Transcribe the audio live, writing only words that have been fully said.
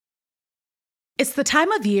It's the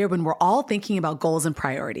time of year when we're all thinking about goals and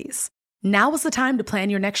priorities. Now is the time to plan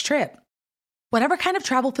your next trip. Whatever kind of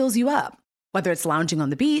travel fills you up, whether it's lounging on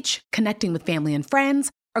the beach, connecting with family and friends,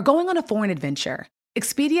 or going on a foreign adventure,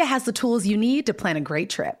 Expedia has the tools you need to plan a great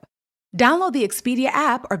trip. Download the Expedia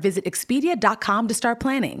app or visit Expedia.com to start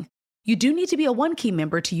planning. You do need to be a One-Key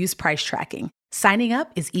member to use price tracking. Signing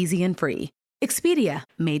up is easy and free. Expedia,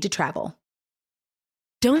 made to travel.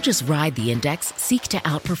 Don't just ride the index, seek to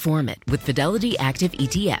outperform it with Fidelity Active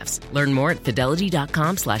ETFs. Learn more at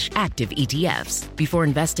fidelity.com/active ETFs. Before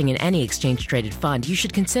investing in any exchange-traded fund, you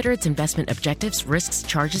should consider its investment objectives, risks,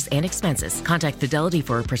 charges, and expenses. Contact Fidelity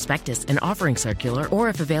for a prospectus, an offering circular, or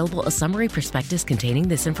if available, a summary prospectus containing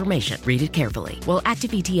this information. Read it carefully. While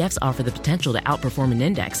active ETFs offer the potential to outperform an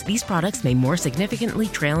index, these products may more significantly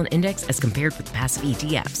trail an index as compared with passive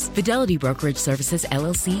ETFs. Fidelity Brokerage Services,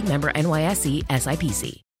 LLC, member NYSE,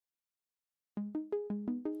 SIPC.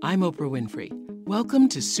 I'm Oprah Winfrey. Welcome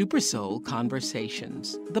to Super Soul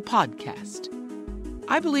Conversations, the podcast.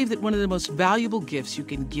 I believe that one of the most valuable gifts you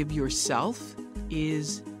can give yourself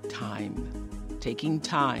is time. Taking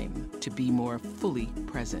time to be more fully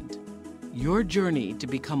present. Your journey to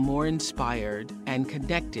become more inspired and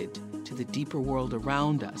connected to the deeper world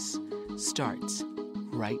around us starts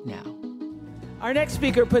right now. Our next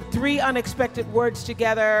speaker put 3 unexpected words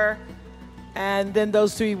together, and then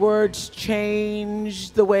those 3 words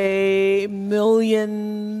changed the way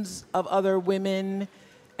millions of other women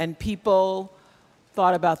and people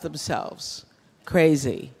thought about themselves.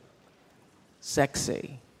 Crazy,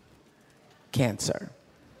 sexy, cancer.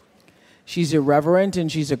 She's irreverent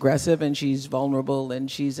and she's aggressive and she's vulnerable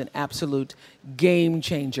and she's an absolute game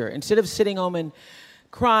changer. Instead of sitting home and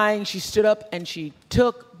crying, she stood up and she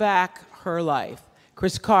took back her life.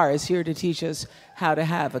 Kris Carr is here to teach us how to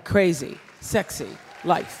have a crazy, sexy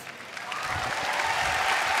life.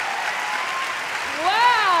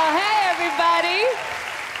 Wow, hey everybody.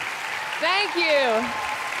 Thank you.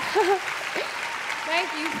 Thank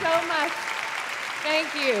you so much. Thank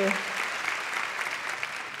you.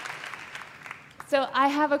 So I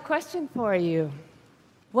have a question for you.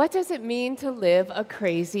 What does it mean to live a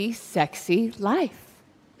crazy, sexy life?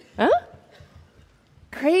 Huh?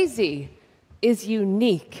 Crazy is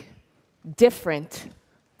unique, different,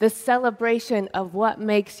 the celebration of what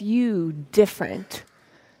makes you different.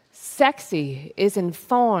 Sexy is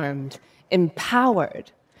informed,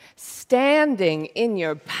 empowered, standing in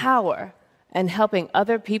your power and helping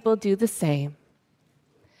other people do the same.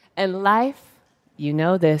 And life, you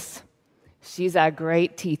know this, she's our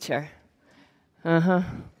great teacher. And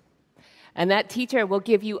that teacher will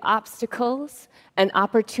give you obstacles and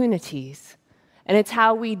opportunities. And it's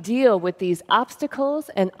how we deal with these obstacles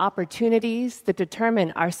and opportunities that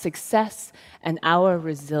determine our success and our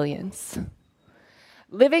resilience.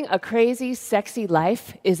 Living a crazy, sexy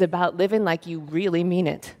life is about living like you really mean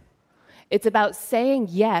it. It's about saying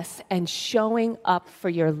yes and showing up for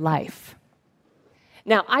your life.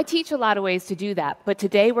 Now, I teach a lot of ways to do that, but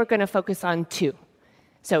today we're going to focus on 2.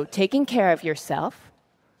 So, taking care of yourself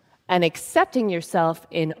and accepting yourself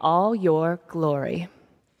in all your glory.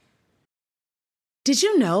 Did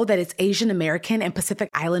you know that it's Asian American and Pacific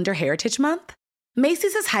Islander Heritage Month?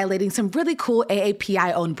 Macy's is highlighting some really cool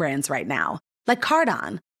AAPI-owned brands right now, like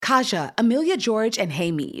Cardon, Kaja, Amelia George, and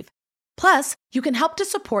Hey Meave. Plus, you can help to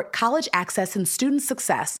support college access and student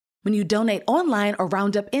success when you donate online or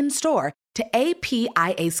round up in-store to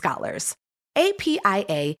APIA Scholars.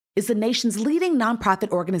 APIA is the nation's leading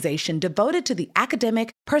nonprofit organization devoted to the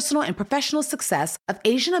academic, personal, and professional success of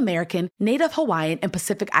Asian American, Native Hawaiian, and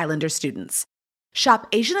Pacific Islander students. Shop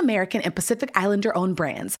Asian American and Pacific Islander-owned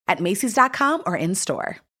brands at Macy's.com or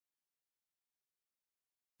in-store.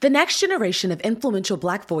 The next generation of influential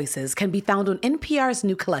Black voices can be found on NPR's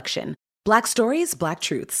new collection, Black Stories, Black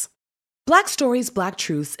Truths. Black Stories, Black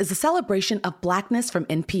Truths is a celebration of Blackness from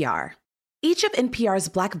NPR. Each of NPR's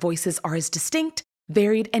Black voices are as distinct,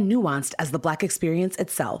 varied, and nuanced as the Black experience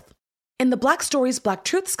itself. In the Black Stories, Black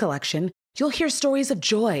Truths collection, you'll hear stories of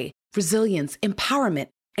joy, resilience, empowerment,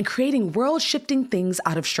 and creating world-shifting things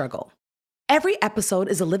out of struggle. Every episode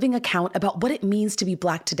is a living account about what it means to be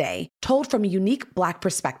Black today, told from a unique Black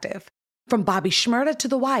perspective. From Bobby Shmurda to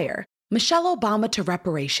The Wire, Michelle Obama to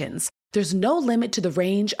reparations, there's no limit to the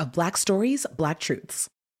range of Black stories, Black truths.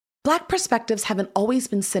 Black perspectives haven't always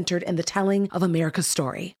been centered in the telling of America's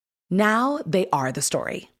story. Now they are the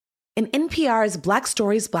story. In NPR's Black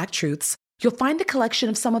Stories, Black Truths, you'll find a collection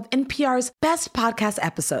of some of NPR's best podcast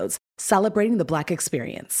episodes celebrating the Black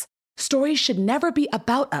experience. Stories should never be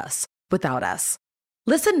about us without us.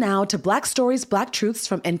 Listen now to Black Stories, Black Truths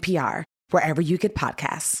from NPR, wherever you get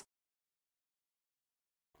podcasts.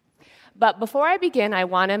 But before I begin, I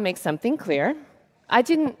want to make something clear. I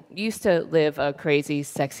didn't used to live a crazy,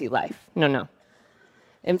 sexy life. No.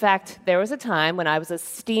 In fact, there was a time when I was a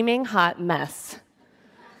steaming hot mess.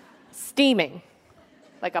 Steaming.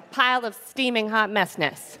 Like a pile of steaming hot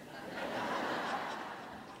messness.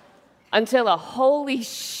 Until a holy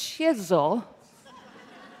shizzle,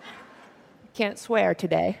 can't swear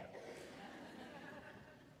today,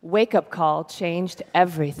 wake-up call changed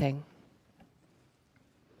everything.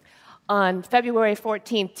 On February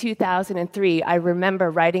 14th, 2003, I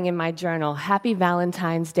remember writing in my journal, "Happy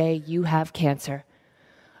Valentine's Day, you have cancer.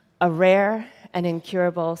 A rare and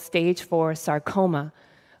incurable stage 4 sarcoma,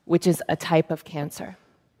 which is a type of cancer."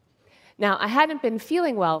 Now, I hadn't been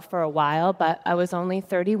feeling well for a while, but I was only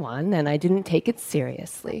 31, and I didn't take it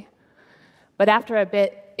seriously. But after a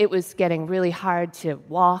bit, it was getting really hard to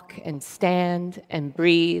walk and stand and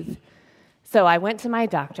breathe. So I went to my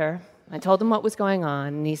doctor. I told him what was going on,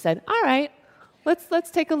 and he said, "All right,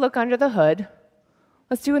 let's take a look under the hood.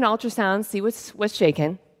 Let's do an ultrasound, see what's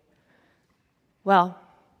shaking." Well,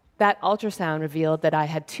 that ultrasound revealed that I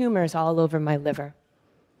had tumors all over my liver.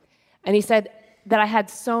 And he said that I had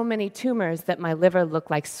so many tumors that my liver looked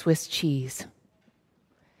like Swiss cheese.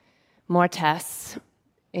 More tests,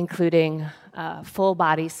 including a full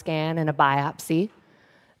body scan and a biopsy.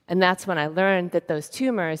 And that's when I learned that those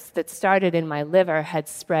tumors that started in my liver had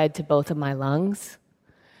spread to both of my lungs.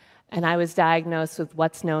 And I was diagnosed with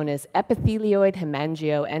what's known as epithelioid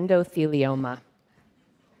hemangioendothelioma.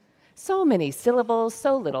 So many syllables,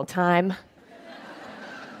 so little time.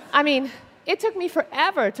 I mean, it took me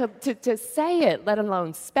forever to say it, let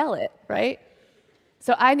alone spell it, right?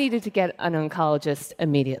 So I needed to get an oncologist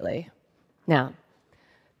immediately. Now,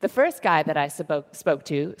 the first guy that I spoke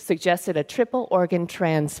to suggested a triple organ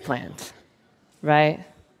transplant, right?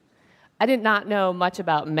 I did not know much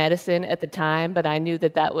about medicine at the time, but I knew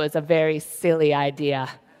that that was a very silly idea.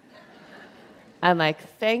 I'm like,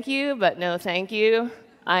 "Thank you, but no thank you.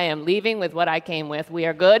 I am leaving with what I came with. We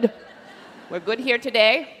are good. We're good here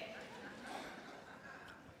today."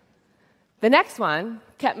 The next one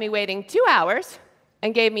kept me waiting 2 hours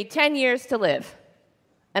and gave me 10 years to live.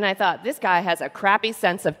 And I thought, this guy has a crappy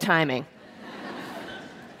sense of timing.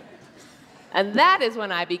 And that is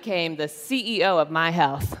when I became the CEO of my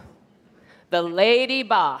health, the lady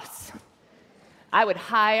boss. I would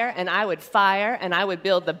hire and I would fire and I would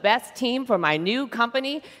build the best team for my new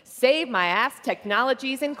company, Save My Ass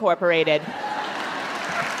Technologies Incorporated.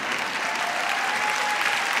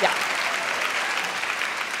 Yeah.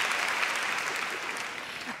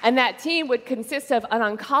 And that team would consist of an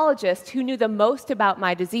oncologist who knew the most about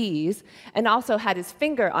my disease and also had his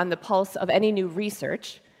finger on the pulse of any new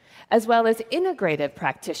research, as well as integrative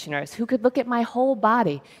practitioners who could look at my whole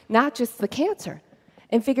body, not just the cancer,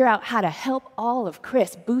 and figure out how to help all of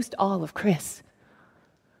Chris, boost all of Chris.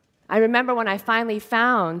 I remember when I finally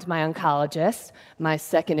found my oncologist, my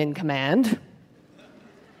second in command,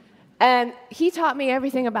 and he taught me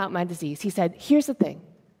everything about my disease. He said, "Here's the thing.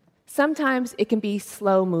 Sometimes it can be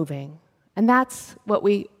slow moving, and that's what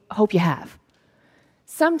we hope you have.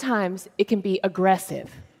 Sometimes it can be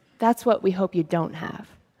aggressive. That's what we hope you don't have.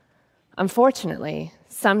 Unfortunately,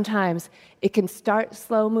 sometimes it can start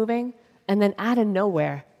slow moving and then out of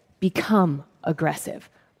nowhere become aggressive,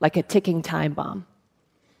 like a ticking time bomb.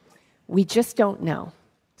 We just don't know.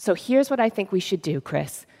 So here's what I think we should do,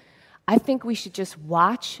 Chris. I think we should just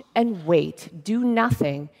watch and wait, do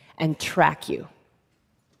nothing, and track you."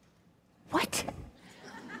 What?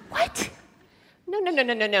 What? No.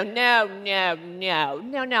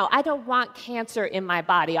 I don't want cancer in my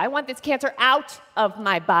body. I want this cancer out of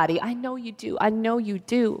my body. I know you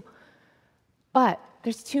do. But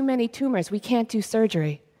there's too many tumors. We can't do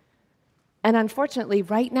surgery. And unfortunately,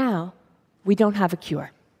 right now, we don't have a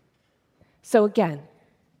cure. So again,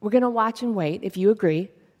 we're going to watch and wait, if you agree,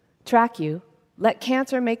 track you, let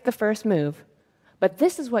cancer make the first move. But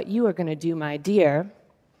this is what you are going to do, my dear.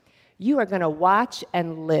 You are going to watch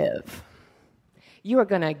and live. You are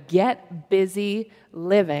going to get busy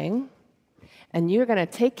living, and you're going to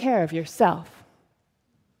take care of yourself.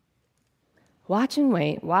 Watch and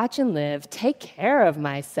wait, watch and live, take care of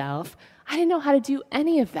myself. I didn't know how to do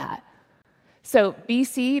any of that. So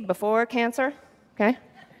BC, before cancer, okay?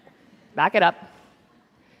 Back it up.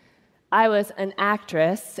 I was an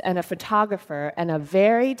actress and a photographer and a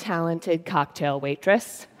very talented cocktail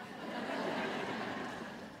waitress.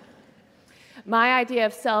 My idea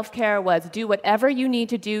of self-care was do whatever you need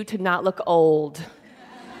to do to not look old,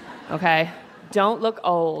 okay? Don't look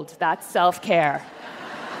old. That's self-care.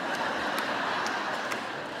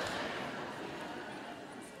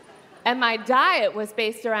 And my diet was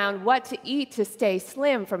based around what to eat to stay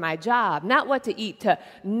slim for my job, not what to eat to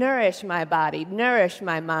nourish my body, nourish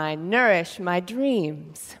my mind, nourish my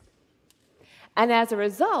dreams. And as a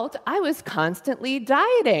result, I was constantly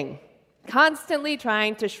dieting, constantly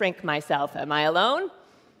trying to shrink myself. Am I alone?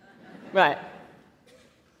 Right.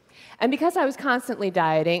 And because I was constantly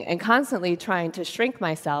dieting and constantly trying to shrink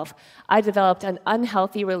myself, I developed an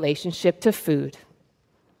unhealthy relationship to food.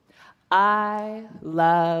 I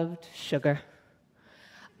loved sugar.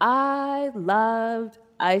 I loved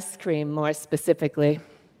ice cream, more specifically.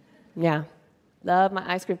 Yeah, loved my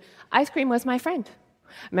ice cream. Ice cream was my friend.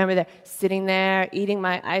 I remember sitting there, eating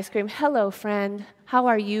my ice cream. Hello, friend. How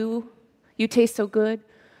are you? You taste so good.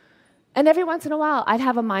 And every once in a while, I'd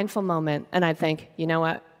have a mindful moment, and I'd think, you know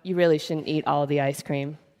what? You really shouldn't eat all the ice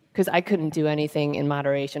cream, because I couldn't do anything in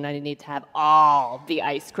moderation. I didn't need to have all the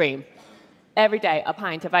ice cream. Every day, a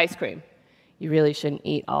pint of ice cream. You really shouldn't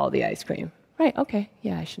eat all the ice cream. Right, okay,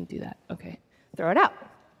 yeah, I shouldn't do that. Okay, throw it out.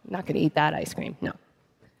 I'm not going to eat that ice cream, no.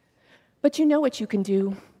 But you know what you can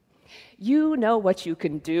do? You know what you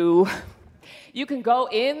can do. You can go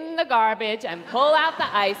in the garbage and pull out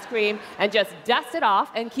the ice cream and just dust it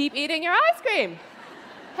off and keep eating your ice cream.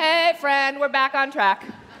 Hey, friend, we're back on track.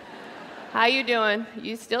 How you doing?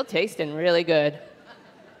 You still tasting really good.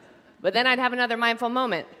 But then I'd have another mindful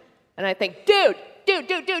moment, and I'd think, dude.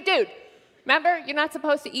 Remember, you're not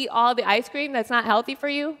supposed to eat all the ice cream that's not healthy for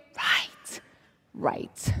you?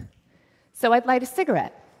 Right. So I'd light a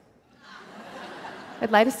cigarette.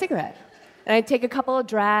 And I'd take a couple of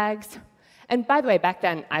drags. And by the way, back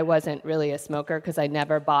then, I wasn't really a smoker because I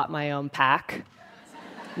never bought my own pack.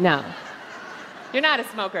 No. You're not a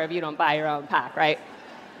smoker if you don't buy your own pack, right?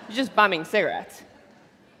 You're just bumming cigarettes.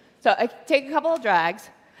 So I take a couple of drags,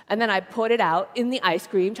 and then I put it out in the ice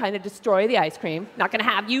cream, trying to destroy the ice cream. Not going to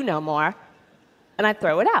have you no more. And I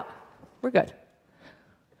throw it out. We're good.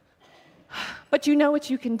 But you know what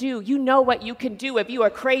you can do. You know what you can do if you are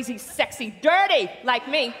crazy, sexy, dirty like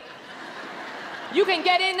me. You can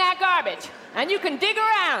get in that garbage, and you can dig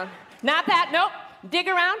around. Not that, nope. Dig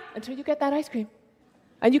around until you get that ice cream.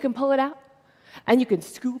 And you can pull it out. And you can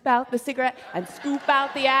scoop out the cigarette and scoop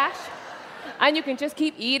out the ash. And you can just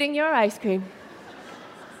keep eating your ice cream.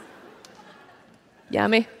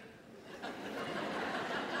 Yummy.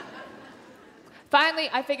 Finally,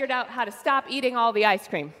 I figured out how to stop eating all the ice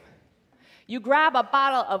cream. You grab a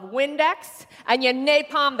bottle of Windex and you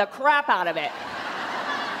napalm the crap out of it.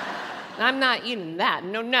 I'm not eating that.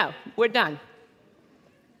 No, we're done.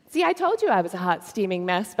 See, I told you I was a hot, steaming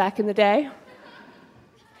mess back in the day.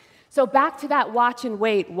 So back to that watch and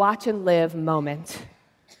wait, watch and live moment.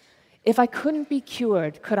 If I couldn't be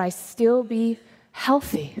cured, could I still be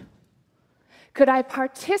healthy? Could I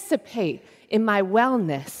participate in my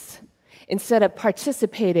wellness instead of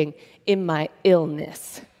participating in my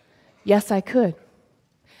illness? Yes, I could.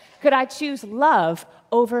 Could I choose love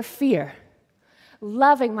over fear?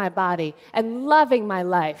 Loving my body and loving my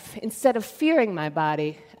life instead of fearing my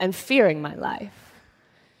body and fearing my life.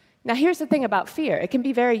 Now, here's the thing about fear. It can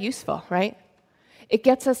be very useful, right? It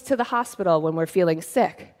gets us to the hospital when we're feeling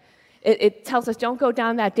sick. It tells us, don't go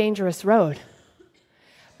down that dangerous road.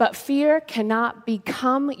 But fear cannot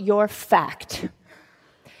become your fact.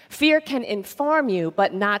 Fear can inform you,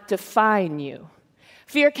 but not define you.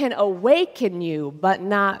 Fear can awaken you, but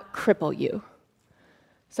not cripple you.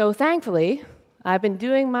 So thankfully, I've been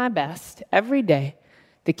doing my best every day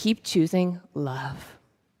to keep choosing love.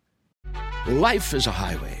 Life is a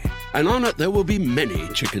highway, and on it there will be many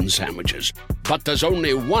chicken sandwiches. But there's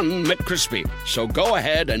only one McCrispy. So go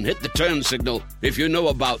ahead and hit the turn signal if you know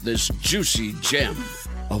about this juicy gem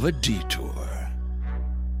of a detour.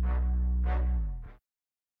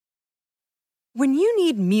 When you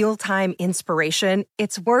need mealtime inspiration,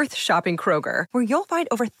 it's worth shopping Kroger, where you'll find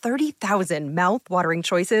over 30,000 mouth-watering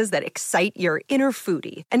choices that excite your inner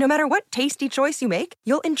foodie. And no matter what tasty choice you make,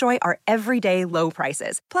 you'll enjoy our everyday low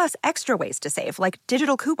prices, plus extra ways to save, like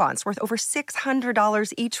digital coupons worth over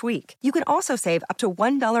 $600 each week. You can also save up to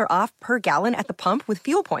 $1 off per gallon at the pump with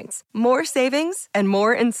fuel points. More savings and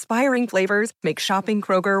more inspiring flavors make shopping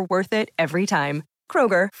Kroger worth it every time.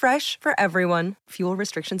 Kroger, fresh for everyone. Fuel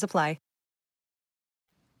restrictions apply.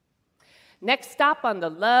 Next stop on the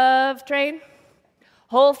love train,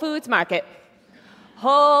 Whole Foods Market.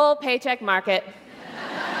 Whole paycheck market.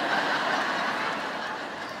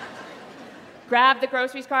 Grab the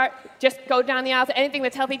groceries cart, just go down the aisle to anything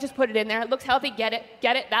that's healthy, just put it in there. It looks healthy, get it.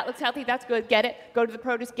 That looks healthy, that's good, get it. Go to the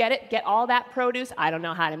produce, get it. Get all that produce. I don't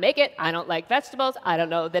know how to make it. I don't like vegetables. I don't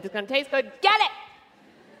know that it's going to taste good. Get it!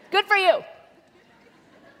 Good for you.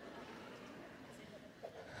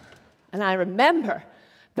 And I remember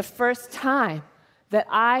the first time that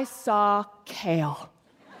I saw kale.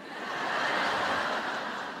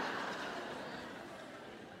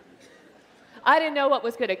 I didn't know what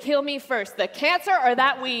was going to kill me first, the cancer or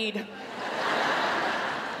that weed.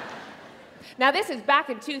 Now, this is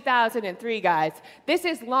back in 2003, guys. This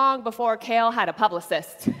is long before kale had a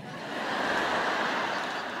publicist.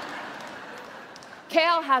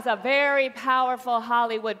 Kale has a very powerful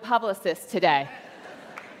Hollywood publicist today.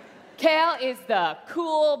 Kale is the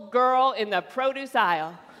cool girl in the produce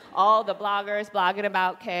aisle. All the bloggers blogging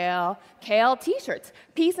about kale. Kale t-shirts,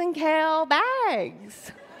 peas and kale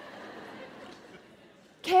bags.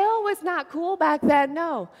 Kale was not cool back then,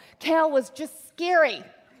 no. Kale was just scary.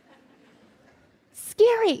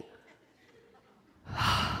 Scary.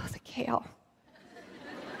 The kale.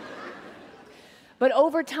 But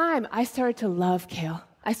over time, I started to love kale.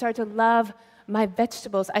 I started to love my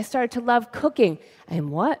vegetables. I started to love cooking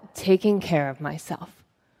and what? Taking care of myself.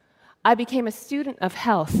 I became a student of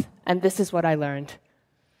health, and this is what I learned.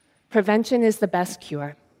 Prevention is the best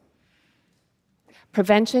cure.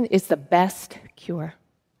 Prevention is the best cure.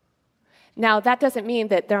 Now, that doesn't mean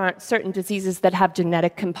that there aren't certain diseases that have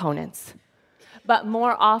genetic components. But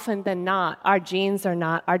more often than not, our genes are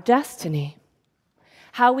not our destiny.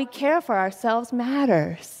 How we care for ourselves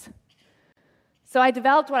matters. So I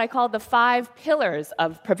developed what I call the 5 pillars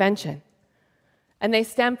of prevention. And they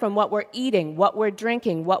stem from what we're eating, what we're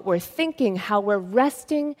drinking, what we're thinking, how we're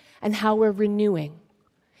resting, and how we're renewing.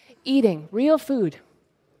 Eating real food,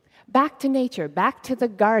 back to nature, back to the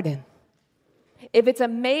garden. If it's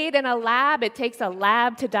made in a lab, it takes a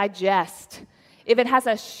lab to digest. If it has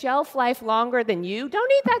a shelf life longer than you,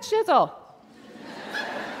 don't eat that shizzle.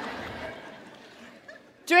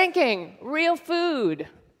 Drinking real food,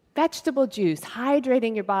 vegetable juice,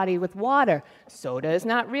 hydrating your body with water. Soda is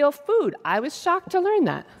not real food. I was shocked to learn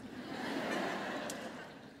that.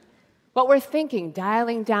 What we're thinking,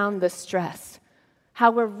 dialing down the stress. How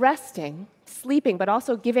we're resting, sleeping, but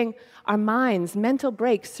also giving our minds mental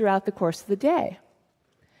breaks throughout the course of the day.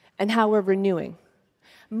 And how we're renewing,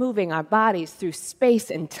 moving our bodies through space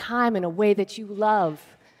and time in a way that you love.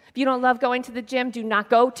 If you don't love going to the gym, do not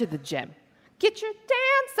go to the gym. Get your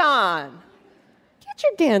dance on. Get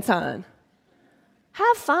your dance on.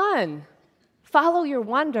 Have fun. Follow your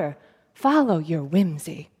wonder. Follow your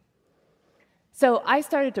whimsy. So I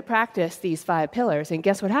started to practice these 5 pillars, and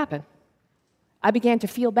guess what happened? I began to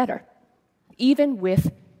feel better, even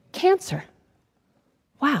with cancer.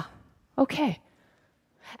 Wow, okay.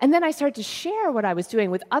 And then I started to share what I was doing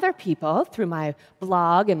with other people through my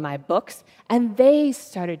blog and my books, and they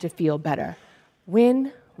started to feel better.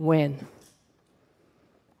 Win-win.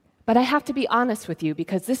 But I have to be honest with you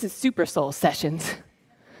because this is Super Soul Sessions.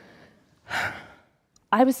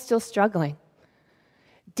 I was still struggling.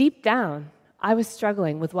 Deep down, I was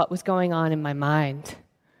struggling with what was going on in my mind.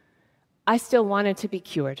 I still wanted to be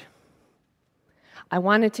cured. I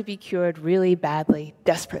wanted to be cured really badly,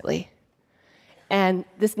 desperately. And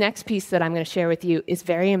this next piece that I'm going to share with you is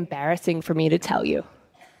very embarrassing for me to tell you.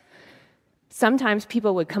 Sometimes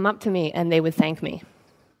people would come up to me and they would thank me.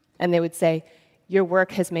 And they would say, "Your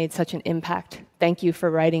work has made such an impact. Thank you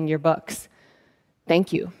for writing your books.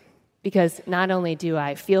 Thank you." Because not only do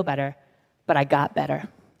I feel better, but I got better.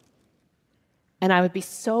 And I would be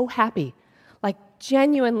so happy, like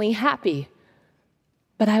genuinely happy.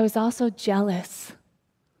 But I was also jealous.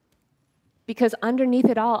 Because underneath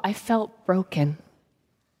it all, I felt broken.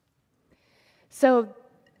 So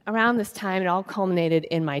around this time, it all culminated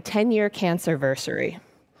in my 10-year cancerversary,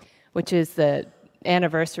 which is the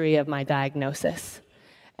anniversary of my diagnosis.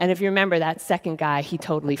 And if you remember, that second guy, he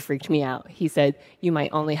totally freaked me out. He said, "You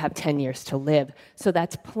might only have 10 years to live." So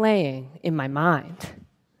that's playing in my mind.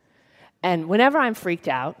 And whenever I'm freaked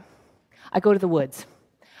out, I go to the woods.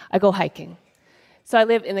 I go hiking. So I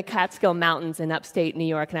live in the Catskill Mountains in upstate New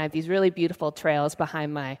York, and I have these really beautiful trails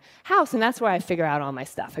behind my house, and that's where I figure out all my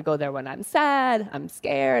stuff. I go there when I'm sad, I'm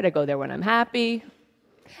scared, I go there when I'm happy.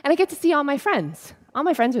 And I get to see all my friends. All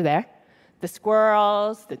my friends are there. The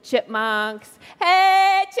squirrels, the chipmunks.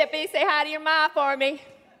 "Hey, Chippy, say hi to your ma for me."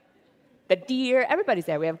 The deer, everybody's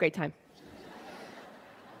there. We have a great time.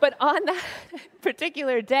 But on that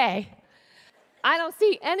particular day, I don't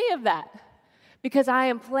see any of that because I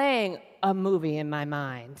am playing a movie in my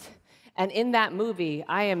mind. And in that movie,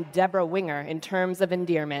 I am Deborah Winger in terms of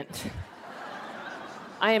endearment.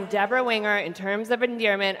 I am Deborah Winger in terms of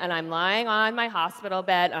endearment, and I'm lying on my hospital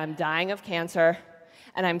bed, I'm dying of cancer,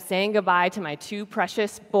 and I'm saying goodbye to my 2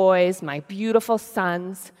 precious boys, my beautiful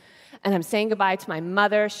sons, and I'm saying goodbye to my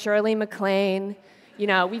mother, Shirley MacLaine. You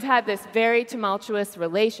know, we've had this very tumultuous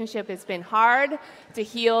relationship. It's been hard to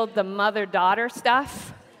heal the mother-daughter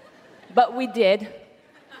stuff. But we did.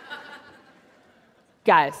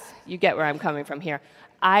 Guys, you get where I'm coming from here.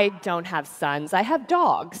 I don't have sons, I have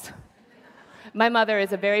dogs. My mother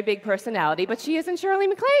is a very big personality, but she isn't Shirley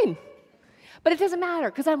MacLaine. But it doesn't matter,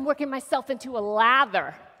 because I'm working myself into a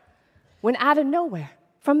lather when out of nowhere,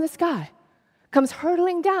 from the sky, comes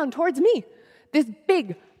hurtling down towards me this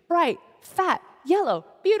big, bright, fat, yellow,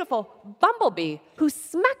 beautiful bumblebee who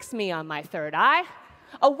smacks me on my third eye,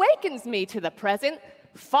 awakens me to the present,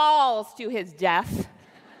 falls to his death,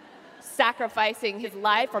 sacrificing his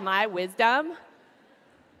life for my wisdom.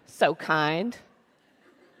 So kind.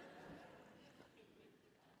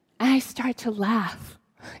 And I start to laugh,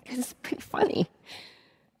 because it's pretty funny.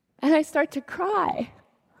 And I start to cry.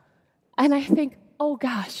 And I think, oh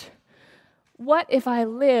gosh, what if I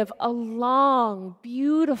live a long,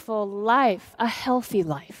 beautiful life, a healthy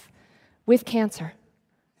life, with cancer?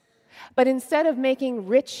 But instead of making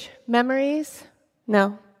rich memories,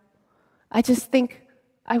 no, I just think,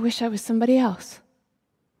 I wish I was somebody else.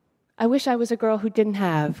 I wish I was a girl who didn't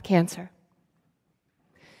have cancer.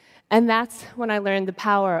 And that's when I learned the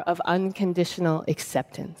power of unconditional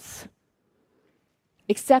acceptance.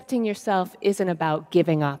 Accepting yourself isn't about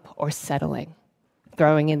giving up or settling,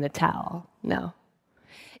 throwing in the towel, no.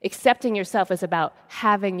 Accepting yourself is about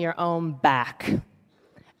having your own back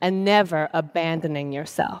and never abandoning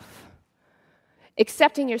yourself.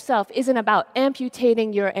 Accepting yourself isn't about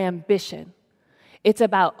amputating your ambition. It's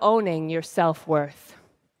about owning your self-worth.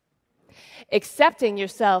 Accepting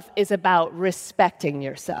yourself is about respecting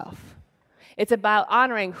yourself. It's about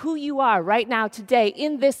honoring who you are right now, today,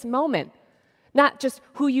 in this moment, not just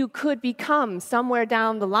who you could become somewhere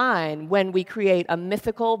down the line when we create a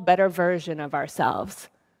mythical, better version of ourselves.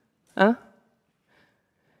 Huh?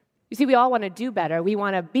 You see, we all want to do better. We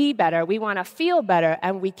want to be better. We want to feel better,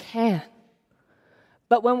 and we can.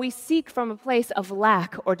 But when we seek from a place of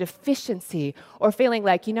lack or deficiency or feeling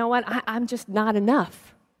like, you know what, I'm just not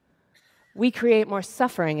enough, we create more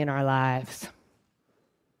suffering in our lives.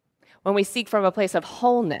 When we seek from a place of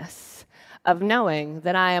wholeness, of knowing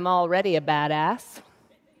that I am already a badass,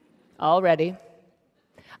 already,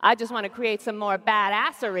 I just want to create some more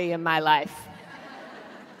badassery in my life.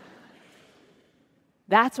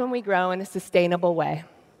 That's when we grow in a sustainable way.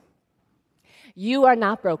 You are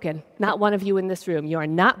not broken. Not one of you in this room. You are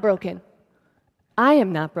not broken. I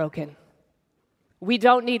am not broken. We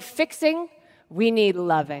don't need fixing. We need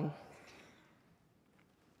loving.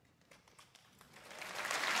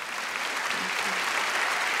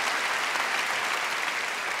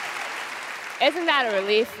 Isn't that a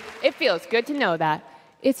relief? It feels good to know that.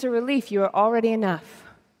 It's a relief. You are already enough.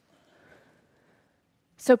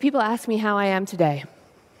 So people ask me how I am today.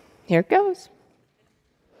 Here it goes.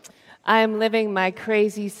 I am living my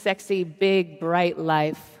crazy, sexy, big, bright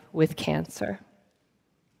life with cancer.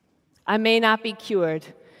 I may not be cured,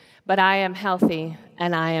 but I am healthy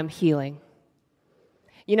and I am healing.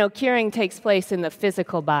 You know, curing takes place in the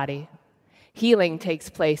physical body. Healing takes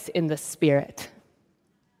place in the spirit.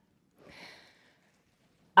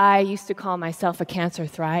 I used to call myself a cancer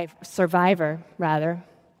survivor,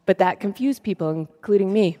 but that confused people,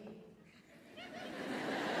 including me.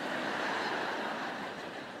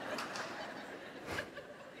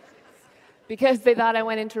 Because they thought I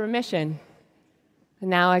went into remission. And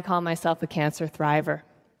now I call myself a cancer thriver.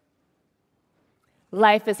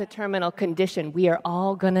 Life is a terminal condition. We are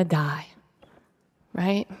all gonna die,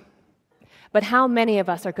 right? But how many of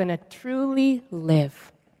us are gonna truly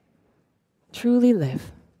live? Truly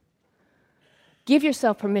live. Give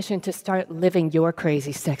yourself permission to start living your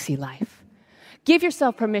crazy, sexy life. Give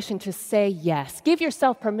yourself permission to say yes. Give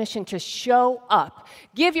yourself permission to show up.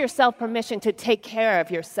 Give yourself permission to take care of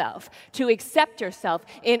yourself, to accept yourself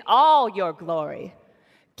in all your glory.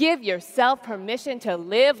 Give yourself permission to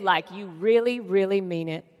live like you really, really mean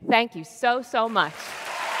it. Thank you so, so much.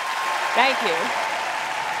 Thank you.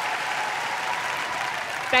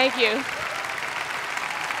 Thank you.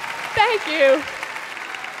 Thank you.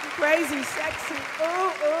 Crazy, sexy,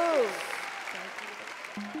 ooh, ooh.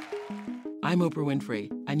 I'm Oprah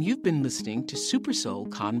Winfrey, and you've been listening to Super Soul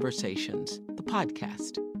Conversations, the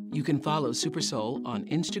podcast. You can follow Super Soul on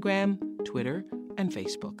Instagram, Twitter, and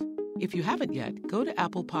Facebook. If you haven't yet, go to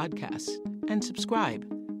Apple Podcasts and subscribe,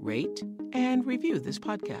 rate, and review this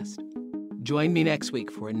podcast. Join me next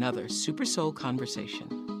week for another Super Soul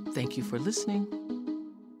Conversation. Thank you for listening.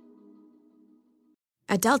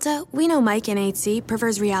 At Delta, we know Mike in 8C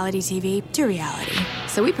prefers reality TV to reality.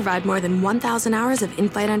 So we provide more than 1,000 hours of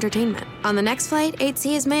in-flight entertainment. On the next flight,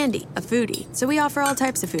 8C is Mandy, a foodie. So we offer all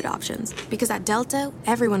types of food options. Because at Delta,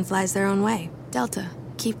 everyone flies their own way. Delta,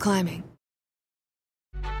 keep climbing.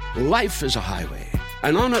 Life is a highway,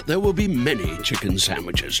 and on it there will be many chicken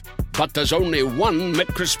sandwiches. But there's only one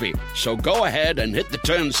McCrispy. So go ahead and hit the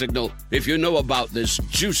turn signal if you know about this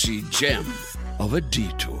juicy gem of a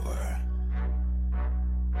detour.